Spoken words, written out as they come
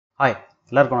Hi,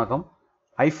 எல்லாருக்கும் வணக்கம்.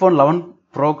 iPhone 11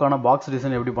 Pro கான பாக்ஸ்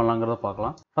டிசைன் எப்படி பண்ணலாம்ங்கறத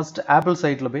பார்க்கலாம். First Apple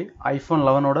சைட்ல போய் iPhone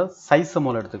 11 ஓட சைஸ்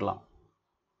முதல்ல எடுத்துக்கலாம்.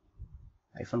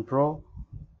 iPhone Pro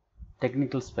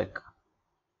technical spec.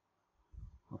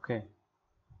 Okay.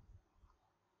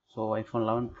 So iPhone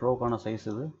 11 Pro கான சைஸ்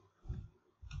இது.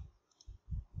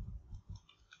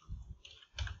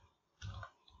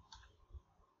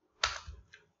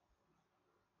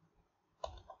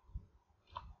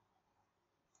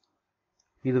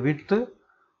 இது width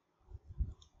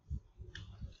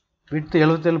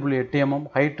 77.8 mm,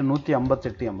 height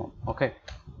 158 mm. Okay.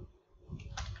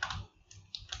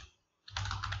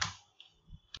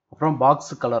 அப்புறம்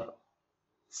box colour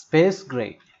space grey.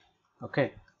 Okay,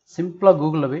 சிம்பிளா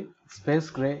கூகுள்ல போய்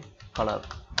space grey colour.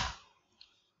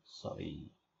 Sorry.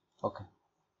 Okay,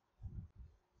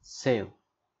 save.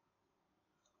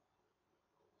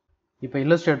 இப்போ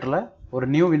இல்லஸ்ட்ரேட்டர்ல ஒரு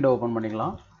நியூ விண்டோ ஓபன்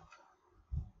பண்ணிக்கலாம்.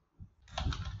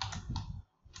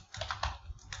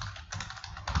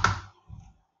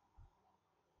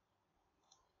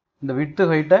 இந்த width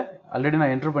height ஆல்ரெடி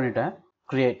நான் என்டர் பண்ணிட்டேன்.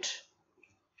 கிரியேட்.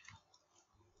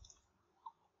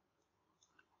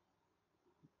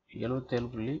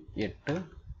 (77.8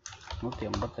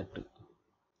 158).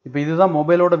 இப்போ இதுதான்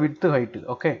மொபைலோட width height.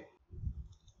 ஓகே,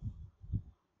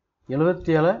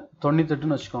 77.98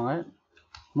 ன்னு வச்சுக்கோங்க.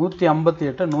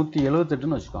 158 178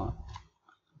 ன்னு வச்சுக்கோங்க.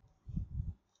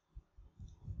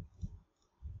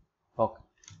 ஓகே,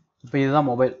 இப்போ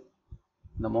இதுதான் மொபைல்.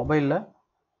 இந்த மொபைல்ல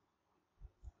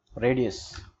radius,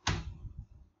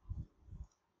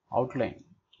 outline,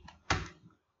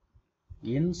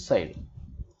 inside.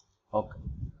 Okay,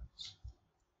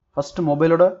 first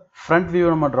மொபைலோட ஃப்ரண்ட் வியூ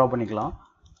நம்ம டிரா பண்ணிக்கலாம்.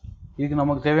 இதுக்கு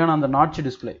நமக்கு தேவையான அந்த நாட்ச்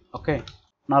டிஸ்ப்ளே. ஓகே,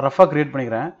 நான் ரஃபா கிரியேட்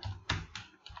பண்ணிக்கிறேன்.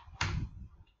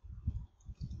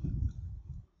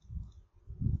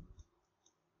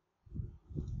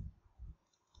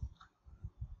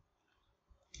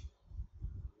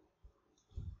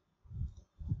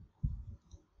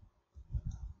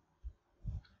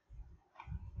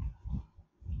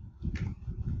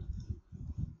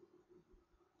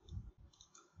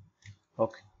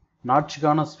 ஓகே,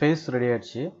 நாட்ச்க்கான ஸ்பேஸ் ரெடி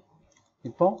ஆயிடுச்சு.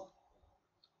 இப்போ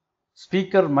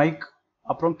ஸ்பீக்கர், மைக்,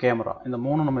 அப்புறம் கேமரா, இந்த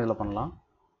மூணு நம்ம இதில் பண்ணலாம்.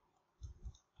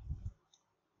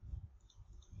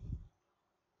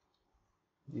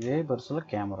 இதே பர்ஸில்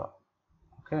கேமரா.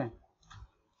 ஓகே,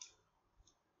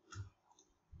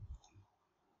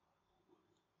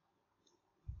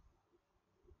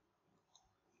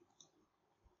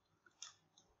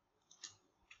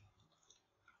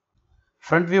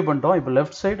 ஃப்ரண்ட் வியூ பண்ணிட்டோம். இப்போ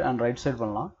left side and right side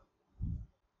பண்ணலாம்.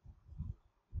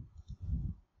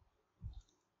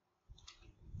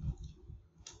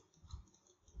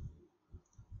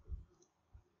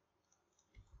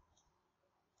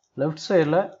 லெஃப்ட்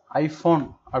சைடில் ஐஃபோன்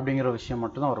அப்படிங்கிற விஷயம்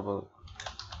மட்டும்தான் வரப்போகுது.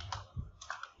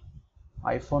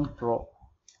 IPhone bro.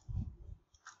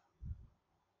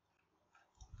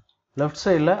 லெஃப்ட்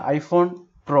சைடில் ஐஃபோன்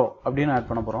ப்ரோ அப்படின்னு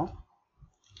ஆட் பண்ண போகிறோம்.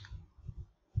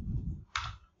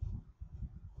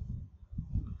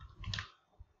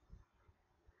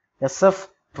 SF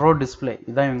ப்ரோ டிஸ்பிளே,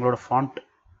 இதுதான் இவங்களோட ஃபாண்ட்.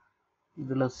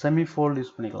 இதில் செமி ஃபோல்ட்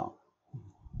யூஸ் பண்ணிக்கலாம்.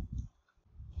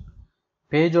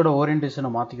 பேஜோட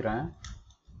ஓரியன்டேஷனை மாற்றிக்கிறேன்.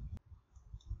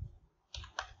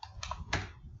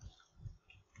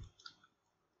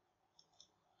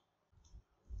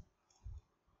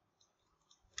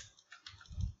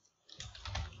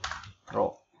 ப்ரோ.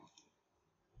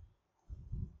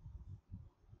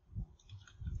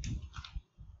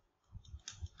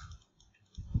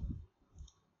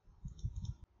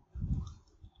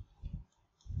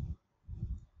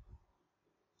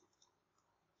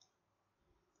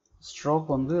 ஸ்ட்ரோக்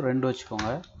வந்து 2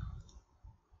 வச்சுக்கோங்க.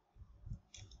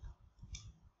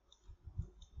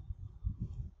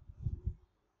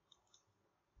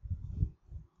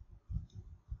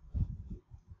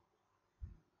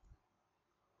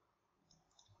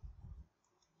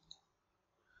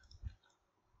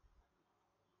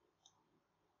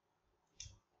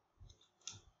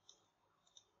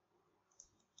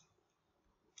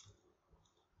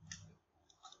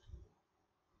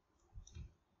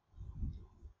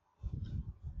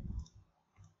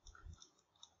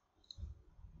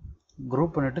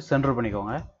 குரூப் பண்ணிட்டு சென்டர்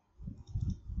பண்ணிக்கோங்க.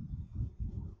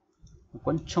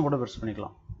 கொஞ்சம் கூட பெருசு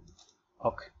பண்ணிக்கலாம்.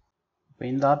 ஓகே, இப்போ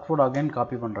இந்த ஆர்ட் போர்டு அகைன்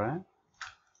காப்பி பண்ணுறேன்.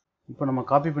 இப்போ நம்ம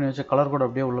காப்பி பண்ணி வச்ச கலர் கோட்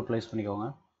அப்படியே உள்ள பிளேஸ் பண்ணிக்கோங்க.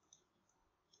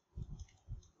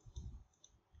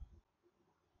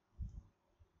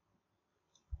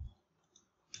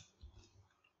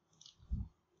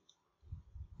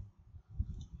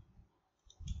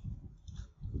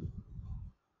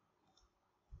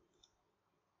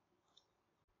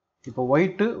 இப்போ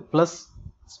ஒயிட் ப்ளஸ்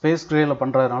ஸ்பேஸ் கிரேல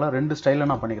பண்ணுறதுனால 2 ஸ்டைலில்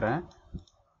நான் பண்ணிக்கிறேன்.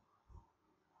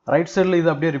 ரைட் சைடில்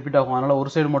இது அப்படியே ரிப்பீட் ஆகும், அதனால்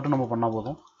ஒரு சைடு மட்டும் நம்ம பண்ணால்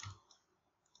போதும்.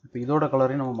 இப்போ இதோட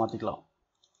கலரையும் நம்ம மாற்றிக்கலாம்.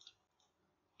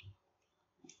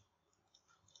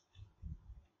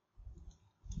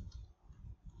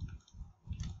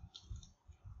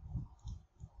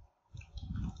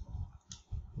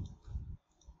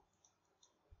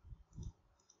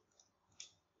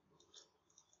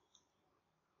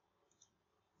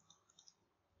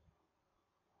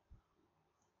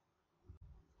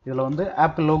 இதில் வந்து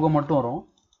ஆப்பிள் லோகோ மட்டும் வரும்.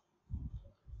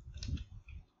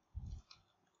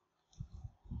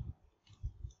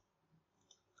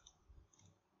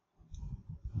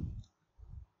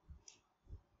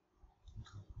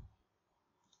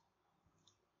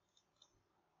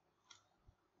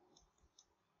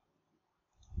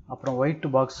 அப்புறம்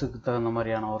ஒயிட் பாக்ஸுக்கு தகுந்த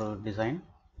மாதிரியான ஒரு டிசைன்.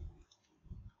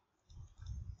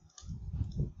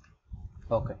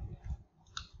 ஓகே,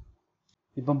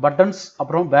 இப்போ பட்டன்ஸ்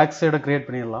அப்புறம் பேக் சைடை கிரியேட்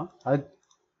பண்ணிடலாம்.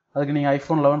 அதுக்கு நீங்கள்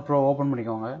ஐஃபோன் 11 ப்ரோ ஓப்பன்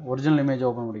பண்ணிக்கோங்க, ஒரிஜினல் இமேஜ்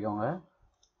ஓப்பன் பண்ணிக்கோங்க.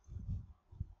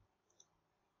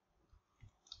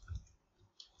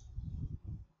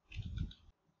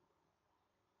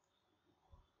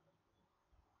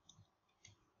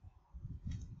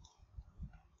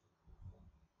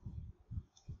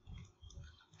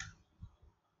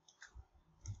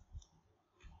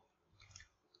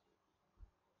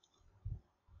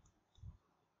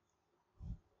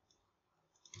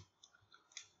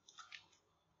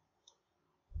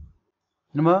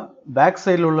 நம்ம பேக்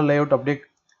சைடில் உள்ள லேஅவுட்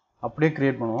அப்படியே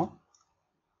கிரியேட் பண்ணுவோம்.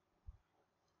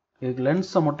 இதுக்கு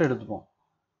லென்ஸை மட்டும் எடுத்துப்போம்.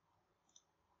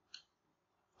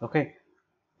 ஓகே,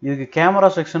 இதுக்கு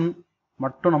கேமரா செக்ஷன்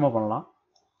மட்டும் நம்ம பண்ணலாம்.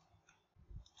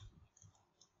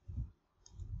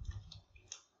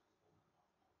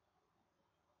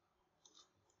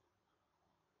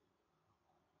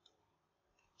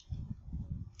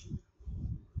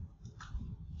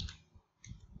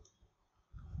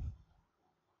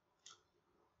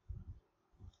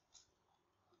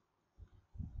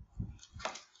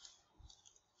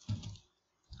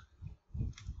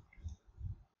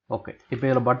 ஓகே, இப்போ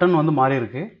இதில் பட்டன் வந்து மாறி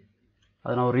இருக்கு,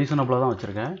 அதை நான் ஒரு ரீசனபிளாக தான்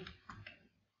வச்சுருக்கேன்.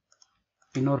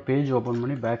 இன்னொரு பேஜ் ஓப்பன்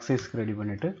பண்ணி பேக் சைஸ்க்கு ரெடி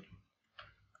பண்ணிவிட்டு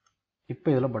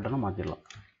இப்போ இதில் பட்டனை மாற்றிடலாம்.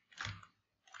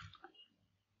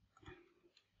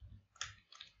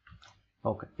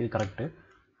 ஓகே, இது கரெக்டு.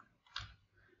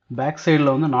 பேக்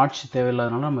சைடில் வந்து நாட்ச்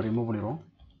தேவையில்லாதனால நம்ம ரிமூவ் பண்ணிடுவோம்.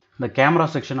 இந்த கேமரா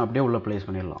செக்ஷன் அப்படியே உள்ள ப்ளேஸ்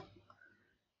பண்ணிடலாம்.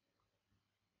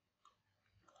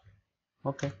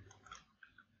 Okay,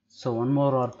 so one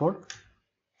more artboard.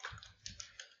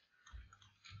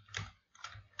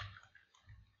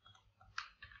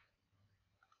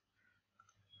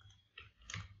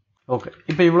 Okay,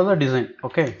 இப்போ இவ்வளோ தான் டிசைன்.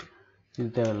 ஓகே, இது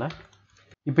தேவையில்லை.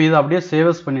 இப்போ இதை அப்படியே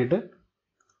சேவஸ் பண்ணிவிட்டு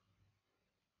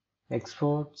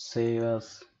எக்ஸ்போர்ட் சேவஸ்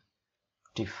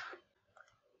டிஃப்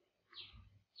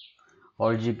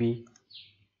ஆல் ஜிபி.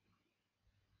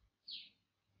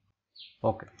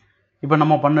 ஓகே, இப்போ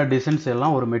நம்ம பண்ண டிசைன்ஸ்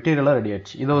எல்லாம் ஒரு மெட்டீரியலாக ரெடி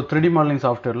ஆயிடுச்சு. இதை ஒரு 3D மாடலிங்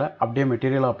சாஃப்ட்வேரில் அப்படியே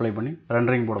மெட்டீரியலாக அப்ளை பண்ணி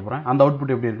ரெண்டரிங் போட போகிறேன். அந்த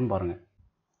அவுட்புட் எப்படி இருக்குன்னு பாருங்கள்.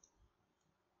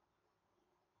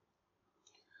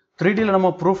 3Dயில் நம்ம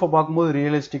ப்ரூஃபை பார்க்கும்போது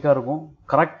ரியலிஸ்டிக்காக இருக்கும்,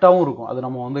 கரெக்டாகவும் இருக்கும். அது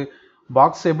நம்ம வந்து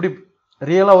பாக்ஸ் எப்படி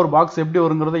ரியலாக ஒரு பாக்ஸ் எப்படி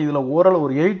வருங்கிறத இதில் ஓரளவு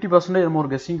ஒரு 80% நம்ம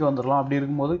ஒரு கெஸ்ஸிங்க்கு வந்துடலாம். அப்படி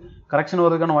இருக்கும்போது கரெக்ஷன்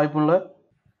வரதுக்கான வாய்ப்பும் இல்லை.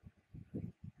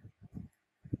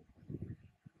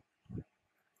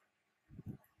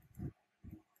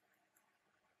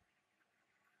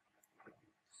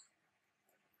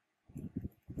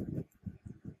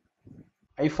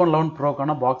 ஐஃபோன் 11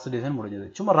 ப்ரோக்கான பாக்ஸ் டிசைன் முடிஞ்சது.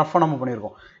 சும்மா ரஃபாக நம்ம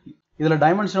பண்ணியிருக்கோம். இதில்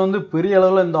டைமென்ஷன் வந்து பெரிய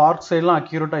அளவில் இந்த ஆர்க் சைட்லாம்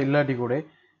அக்யூரேட்டாக இல்லாட்டி கூட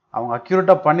அவங்க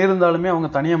அக்யூரேட்டாக பண்ணியிருந்தாலுமே அவங்க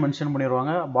தனியாக மென்ஷன்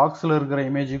பண்ணிடுவாங்க, பாக்ஸில் இருக்கிற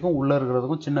இமேஜுக்கும் உள்ளே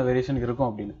இருக்கிறதுக்கும் சின்ன வேரியேஷன் இருக்கும்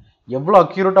அப்படின்னு. எவ்வளோ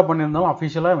அக்யூரேட்டாக பண்ணியிருந்தாலும்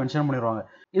அஃபிஷியலாக மென்ஷன் பண்ணிடுவாங்க.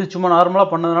 இது சும்மா நார்மலாக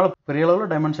பண்ணதுனால பெரிய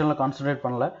அளவில் டைமென்ஷனில் கான்சன்ட்ரேட்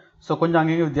பண்ணல. ஸோ கொஞ்சம்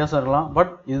அங்கேயும் வித்தியாசம் இருக்கலாம்.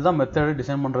 பட் இதுதான் மெத்தடு,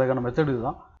 டிசைன் பண்ணுறதுக்கான மெத்தட்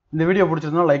இதுதான். இந்த வீடியோ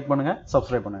பிடிச்சிருந்தா லைக் பண்ணுங்கள்,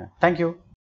 சப்ஸ்கிரைப் பண்ணுங்கள். தேங்க்யூ.